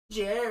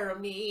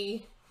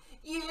Jeremy,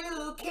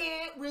 you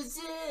can't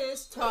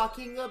resist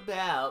talking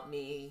about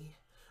me.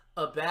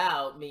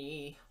 About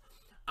me.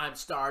 I'm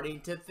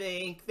starting to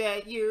think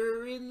that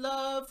you're in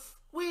love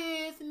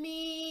with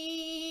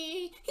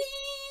me.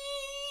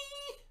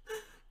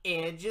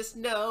 And just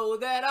know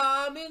that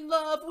I'm in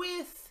love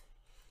with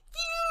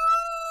you.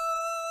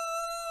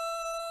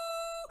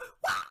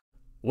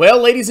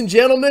 Well, ladies and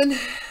gentlemen,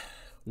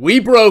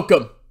 we broke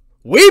 'em.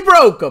 We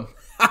broke 'em.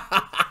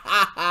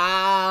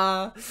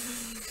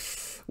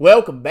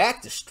 Welcome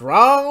back to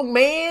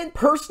Strongman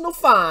Personal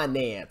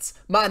Finance.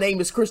 My name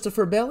is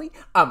Christopher Belly.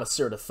 I'm a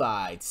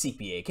certified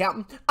CPA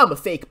accountant. I'm a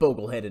fake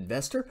boglehead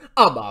investor.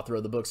 I'm author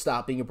of the book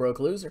Stop Being a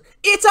Broke Loser.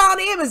 It's on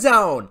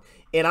Amazon.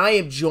 And I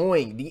am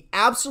enjoying the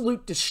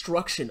absolute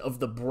destruction of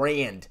the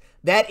brand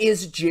that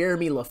is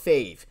Jeremy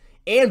Lefebvre.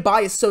 And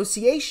by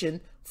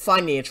association,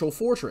 Financial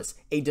Fortress,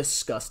 a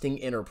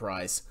disgusting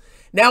enterprise.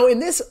 Now, in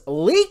this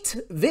leaked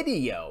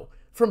video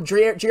from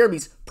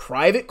Jeremy's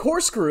private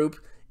course group,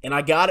 and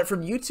I got it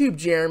from YouTube,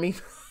 Jeremy.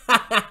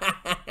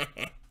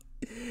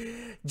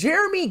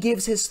 Jeremy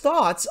gives his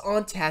thoughts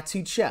on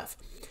Tattooed Chef.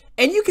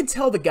 And you can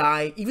tell the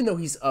guy, even though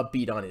he's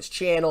upbeat on his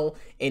channel,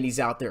 and he's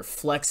out there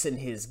flexing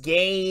his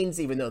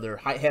gains, even though they're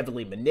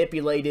heavily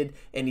manipulated,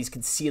 and he's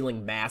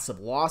concealing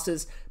massive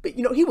losses. But,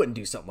 you know, he wouldn't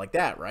do something like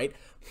that, right?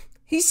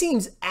 He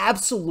seems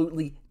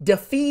absolutely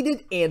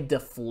defeated and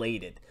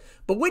deflated.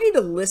 But we need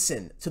to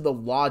listen to the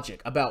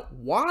logic about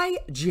why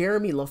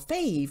Jeremy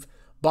Lefebvre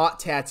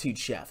bought Tattooed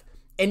Chef.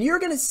 And you're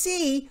going to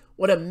see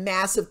what a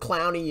massive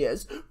clown he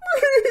is.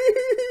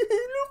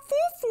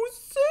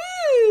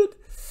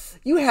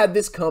 You had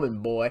this coming,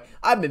 boy.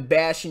 I've been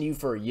bashing you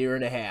for a year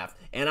and a half.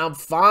 And I'm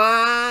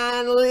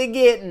finally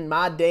getting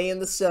my day in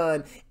the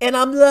sun. And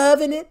I'm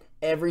loving it.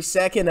 Every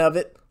second of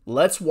it.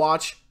 Let's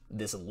watch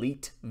this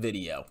leaked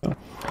video. You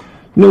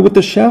know, with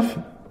the chef,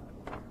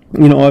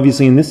 you know,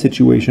 obviously in this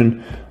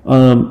situation,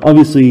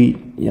 obviously,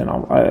 you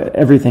know,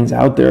 everything's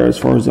out there as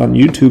far as on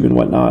YouTube and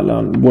whatnot,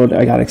 on what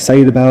I got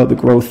excited about, the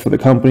growth for the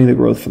company, the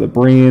growth for the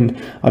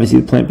brand, obviously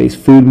the plant-based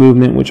food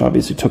movement, which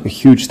obviously took a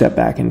huge step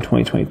back in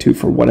 2022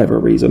 for whatever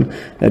reason.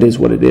 That is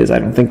what it is. I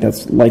don't think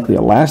that's likely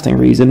a lasting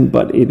reason,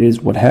 but it is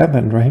what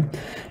happened, right?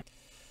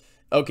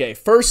 Okay,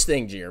 first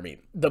thing, Jeremy,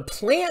 the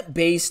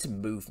plant-based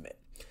movement.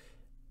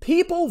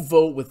 People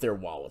vote with their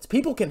wallets.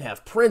 People can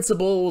have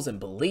principles and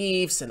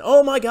beliefs and,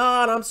 oh my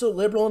God, I'm so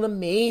liberal and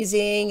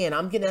amazing and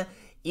I'm going to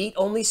eat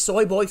only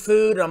soy boy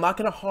food and I'm not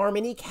going to harm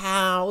any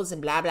cows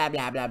and blah, blah,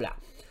 blah, blah, blah.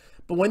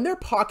 But when their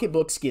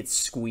pocketbooks get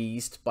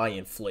squeezed by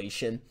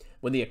inflation,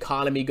 when the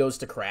economy goes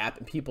to crap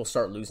and people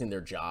start losing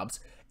their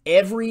jobs,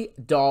 every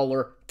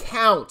dollar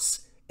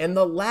counts. And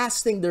the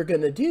last thing they're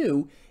going to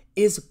do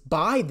is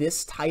buy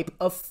this type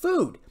of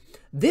food.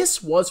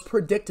 This was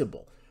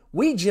predictable.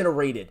 We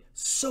generated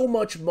so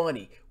much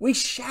money. We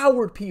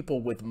showered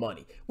people with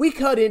money. We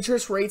cut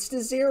interest rates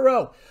to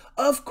zero.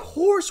 Of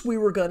course we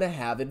were going to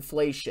have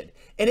inflation.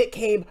 And it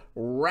came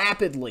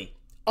rapidly,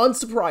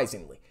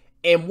 unsurprisingly.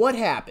 And what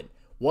happened?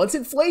 Once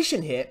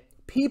inflation hit,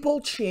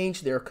 people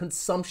changed their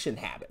consumption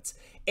habits.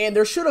 And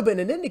there should have been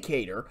an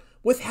indicator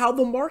with how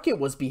the market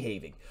was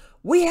behaving.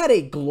 We had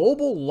a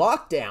global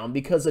lockdown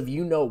because of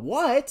you know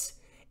what.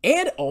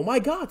 And oh my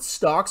God,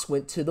 stocks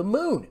went to the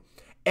moon.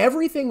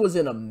 Everything was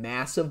in a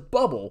massive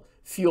bubble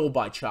fueled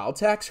by child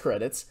tax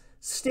credits,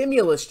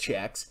 stimulus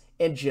checks,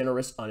 and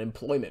generous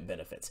unemployment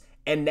benefits.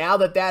 And now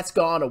that that's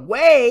gone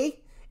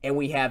away and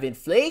we have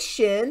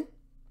inflation,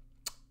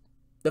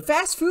 the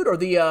fast food or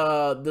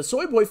the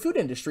soy boy food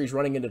industry is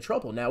running into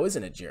trouble now,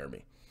 isn't it,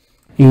 Jeremy?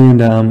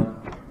 And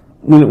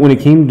when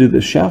it came to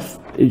the chef,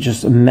 it's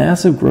just a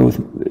massive growth,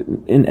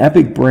 an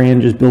epic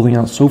brand just building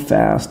out so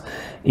fast.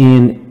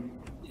 And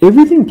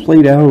everything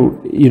played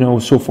out, you know,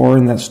 so far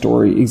in that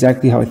story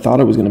exactly how I thought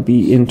it was going to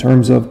be in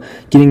terms of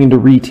getting into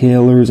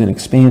retailers and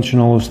expansion,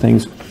 all those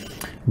things.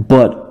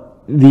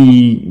 But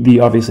the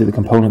obviously the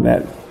component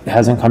that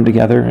hasn't come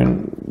together,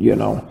 and you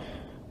know,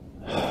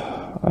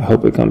 I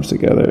hope it comes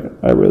together.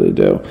 I really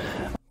do.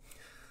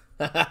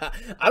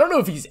 I don't know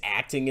if he's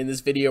acting in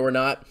this video or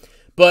not,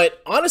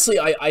 but honestly,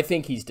 I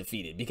think he's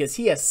defeated because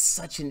he has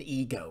such an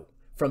ego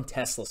from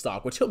Tesla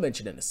stock, which he'll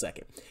mention in a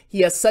second.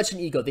 He has such an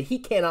ego that he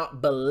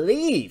cannot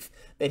believe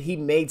that he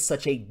made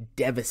such a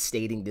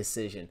devastating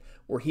decision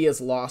where he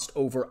has lost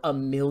over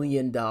 $1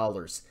 million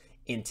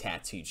in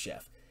Tattooed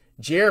Chef.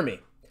 Jeremy,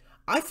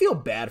 I feel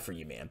bad for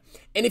you, man.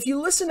 And if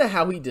you listen to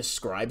how he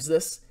describes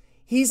this,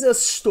 he's a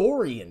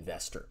story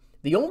investor.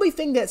 The only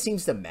thing that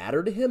seems to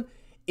matter to him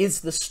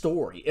is the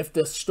story. If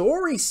the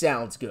story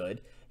sounds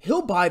good,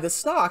 he'll buy the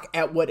stock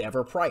at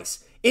whatever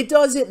price. It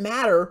doesn't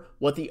matter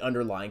what the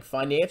underlying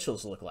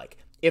financials look like.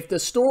 If the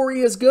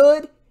story is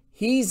good,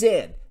 he's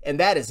in. And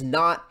that is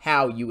not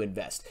how you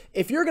invest.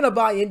 If you're going to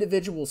buy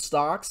individual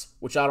stocks,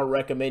 which I don't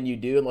recommend you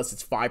do unless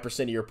it's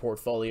 5% of your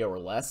portfolio or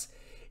less,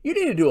 you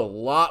need to do a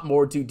lot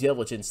more due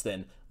diligence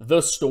than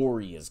the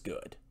story is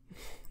good.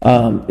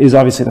 is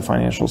obviously the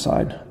financial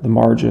side, the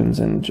margins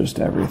and just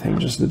everything,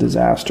 just the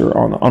disaster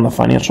on the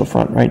financial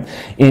front, right?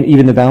 And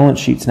even the balance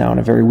sheet's now in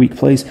a very weak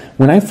place.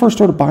 When I first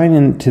started buying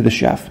into the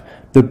Chef,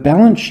 the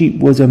balance sheet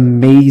was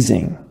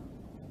amazing.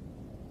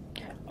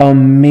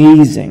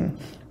 Amazing.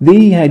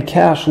 They had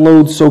cash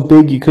loads so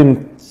big you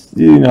couldn't,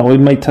 it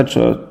might touch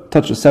a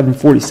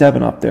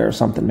 747 up there or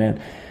something, man.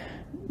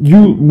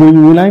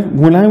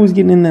 When I was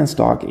getting in that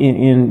stock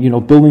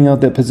and building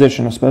out that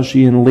position,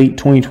 especially in late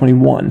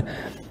 2021,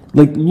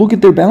 like, look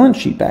at their balance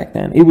sheet back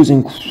then. It was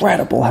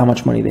incredible how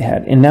much money they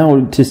had. And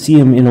now to see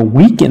them in a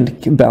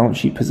weakened balance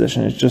sheet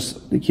position, it's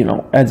just,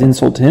 adds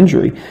insult to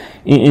injury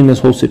in this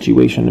whole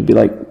situation. To be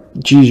like,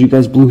 geez, you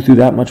guys blew through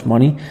that much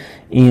money.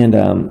 And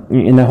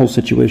in that whole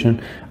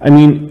situation, I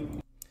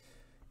mean,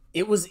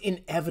 it was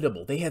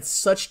inevitable. They had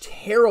such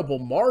terrible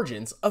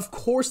margins. Of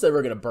course they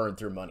were going to burn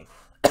through money.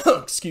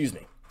 Excuse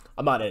me.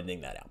 I'm not editing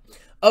that out.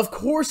 Of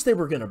course they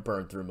were going to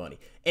burn through money.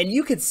 And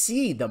you could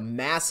see the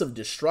massive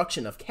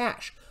destruction of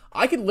cash.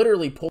 I could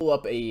literally pull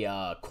up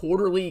a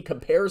quarterly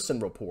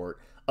comparison report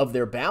of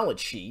their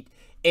balance sheet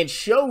and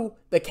show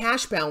the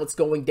cash balance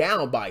going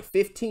down by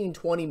 15,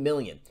 20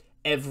 million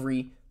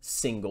every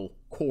single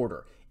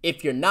quarter.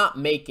 If you're not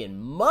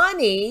making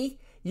money,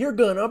 you're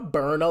going to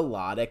burn a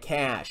lot of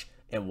cash.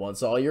 And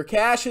once all your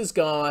cash is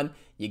gone,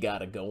 you got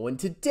to go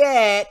into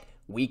debt,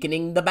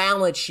 weakening the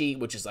balance sheet,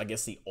 which is, I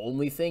guess, the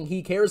only thing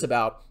he cares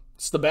about.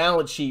 It's the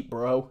balance sheet,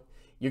 bro.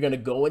 You're going to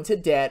go into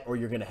debt or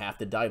you're going to have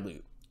to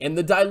dilute. And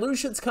the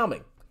dilution's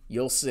coming.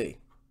 You'll see.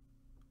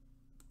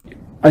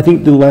 I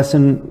think the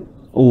lesson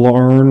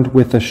learned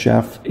with the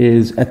Chef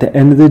is, at the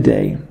end of the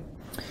day,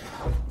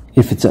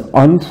 if it's an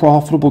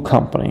unprofitable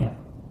company,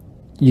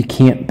 you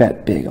can't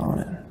bet big on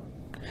it.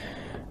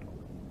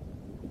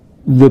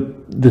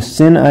 The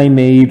sin I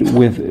made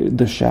with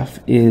the Chef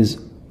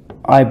is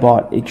I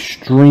bought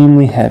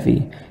extremely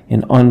heavy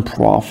in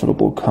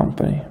unprofitable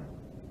company,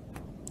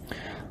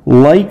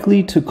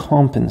 likely to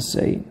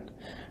compensate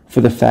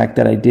for the fact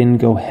that I didn't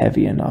go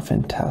heavy enough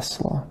in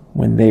Tesla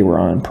when they were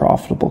an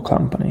unprofitable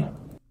company.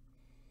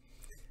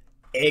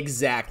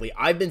 Exactly.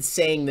 I've been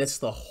saying this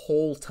the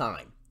whole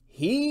time.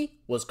 He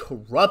was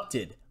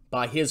corrupted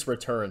by his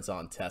returns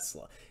on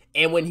Tesla.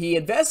 And when he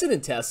invested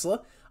in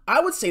Tesla, I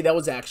would say that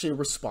was actually a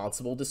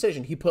responsible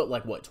decision. He put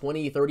like, what,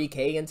 20,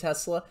 30K in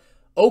Tesla?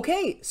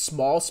 Okay,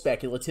 small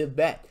speculative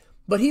bet.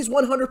 But he's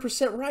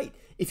 100% right.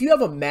 If you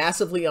have a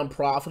massively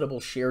unprofitable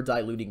share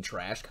diluting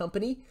trash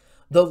company,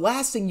 the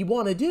last thing you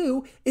want to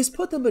do is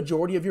put the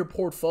majority of your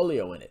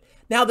portfolio in it.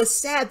 Now, the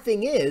sad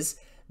thing is,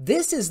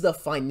 this is the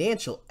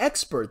financial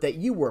expert that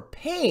you were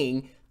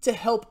paying to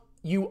help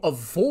you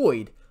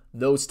avoid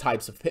those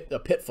types of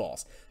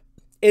pitfalls.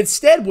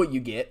 Instead, what you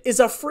get is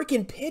a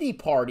freaking pity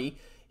party,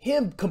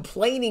 him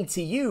complaining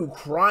to you,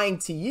 crying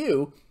to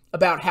you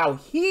about how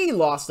he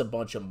lost a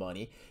bunch of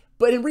money,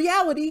 but in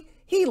reality,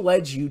 he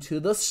led you to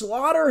the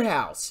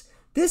slaughterhouse.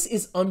 This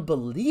is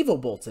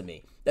unbelievable to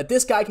me, that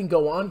this guy can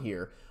go on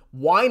here,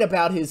 whine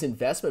about his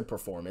investment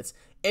performance,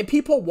 and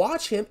people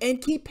watch him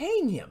and keep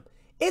paying him.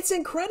 It's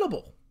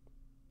incredible.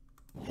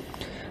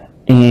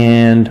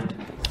 And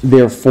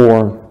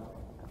therefore,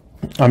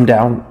 I'm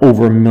down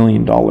over $1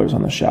 million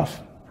on the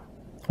Chef.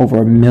 Over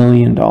 $1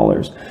 million.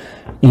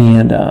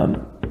 And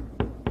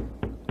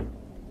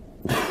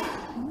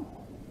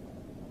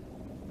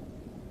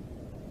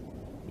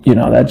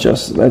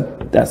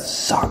that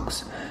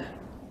sucks.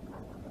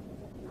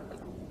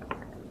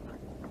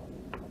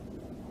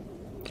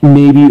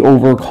 Maybe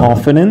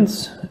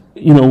overconfidence,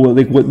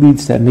 like what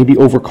leads to that? Maybe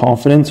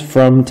overconfidence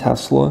from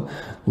Tesla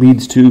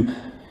leads to,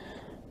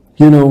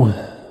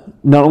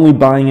 not only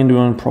buying into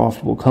an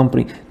unprofitable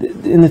company.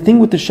 And the thing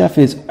with the Chef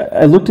is,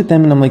 I looked at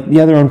them and I'm like,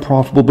 yeah, they're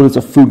unprofitable, but it's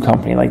a food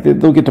company. Like,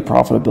 they'll get to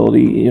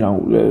profitability,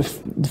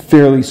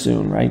 fairly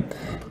soon, right?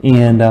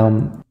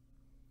 And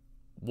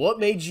what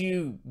made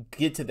you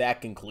get to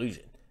that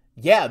conclusion?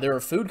 Yeah, they're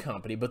a food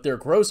company, but their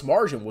gross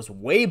margin was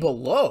way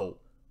below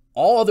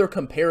all other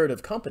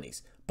comparative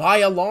companies by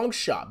a long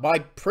shot, by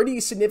pretty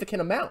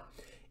significant amount.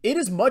 It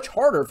is much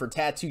harder for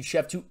Tattooed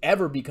Chef to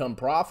ever become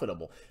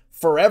profitable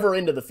forever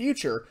into the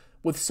future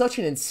with such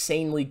an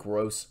insanely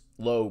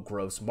low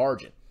gross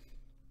margin.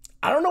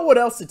 I don't know what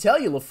else to tell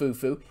you,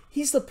 LaFufu.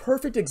 He's the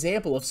perfect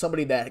example of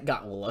somebody that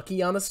got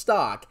lucky on a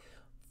stock,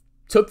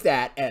 took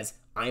that as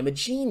I'm a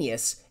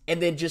genius,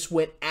 and then just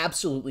went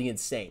absolutely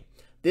insane.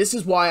 This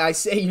is why I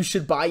say you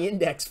should buy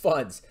index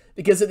funds,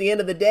 because at the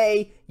end of the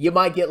day, you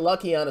might get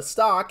lucky on a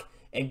stock,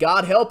 and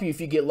God help you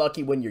if you get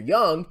lucky when you're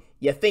young.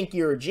 You think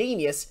you're a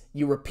genius,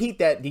 you repeat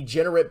that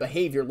degenerate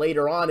behavior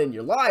later on in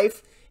your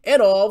life,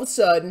 and all of a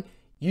sudden,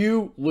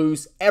 you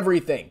lose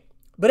everything.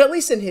 But at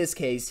least in his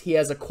case, he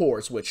has a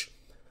course, which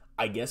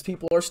I guess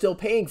people are still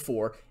paying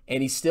for,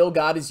 and he's still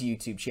got his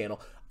YouTube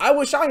channel. I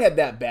wish I had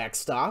that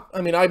backstop. I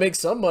mean, I make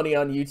some money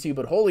on YouTube,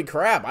 but holy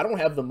crap, I don't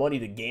have the money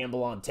to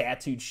gamble on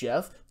Tattooed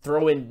Chef,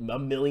 throw in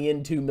 $1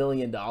 million, $2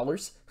 million.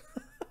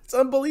 It's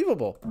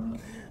unbelievable.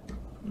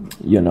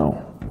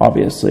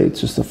 Obviously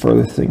it's just the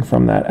furthest thing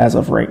from that as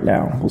of right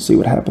now. We'll see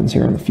what happens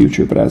here in the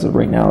future, but as of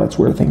right now, that's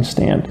where things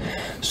stand.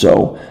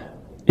 So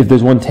if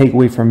there's one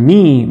takeaway from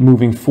me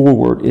moving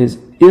forward is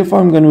if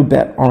I'm going to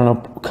bet on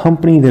a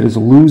company that is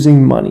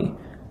losing money,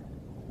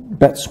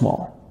 bet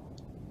small.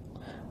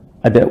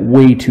 I bet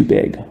way too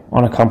big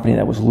on a company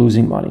that was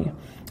losing money,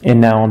 and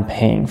now I'm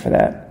paying for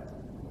that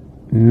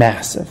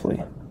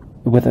massively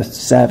with a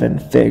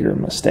 7-figure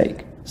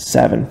mistake.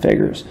 7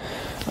 figures.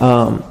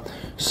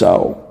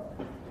 So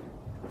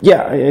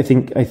yeah, I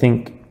think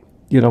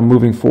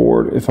moving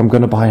forward, if I'm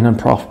going to buy an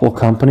unprofitable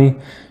company,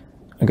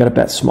 I got to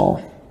bet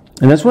small.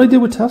 And that's what I did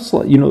with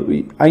Tesla.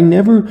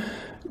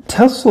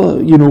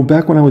 Tesla,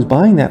 back when I was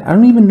buying that, I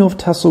don't even know if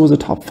Tesla was a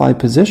top 5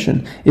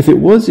 position. If it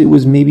was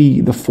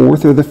maybe the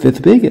 4th or the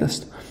 5th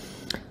biggest,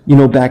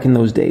 back in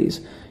those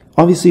days.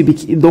 Obviously,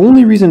 the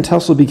only reason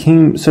Tesla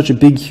became such a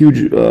big,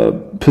 huge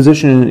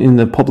position in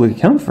the public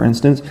account, for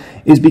instance,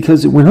 is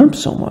because it went up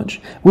so much.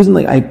 It wasn't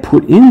like I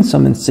put in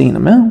some insane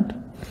amount.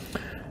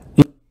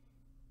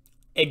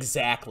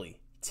 Exactly.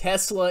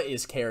 Tesla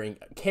is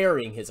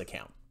carrying his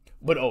account.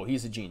 But,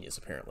 he's a genius,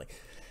 apparently.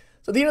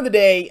 So at the end of the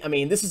day, I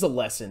mean, this is a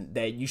lesson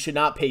that you should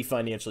not pay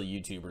financial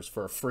YouTubers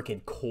for a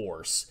freaking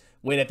course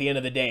when at the end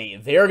of the day,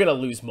 they're going to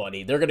lose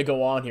money. They're going to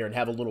go on here and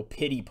have a little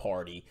pity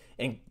party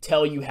and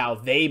tell you how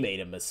they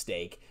made a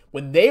mistake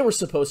when they were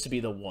supposed to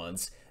be the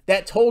ones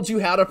that told you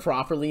how to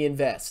properly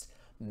invest.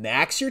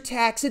 Max your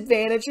tax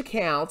advantage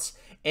accounts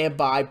and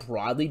buy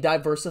broadly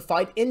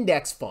diversified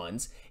index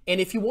funds. And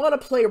if you want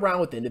to play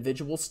around with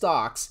individual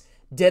stocks,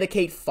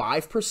 dedicate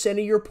 5% of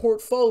your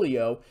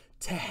portfolio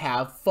to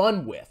have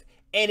fun with.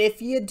 And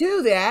if you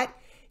do that,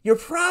 you're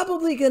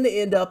probably going to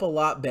end up a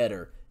lot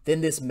better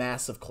than this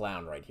massive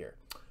clown right here.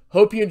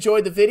 Hope you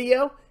enjoyed the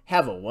video.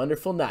 Have a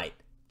wonderful night.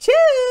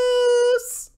 Cheers!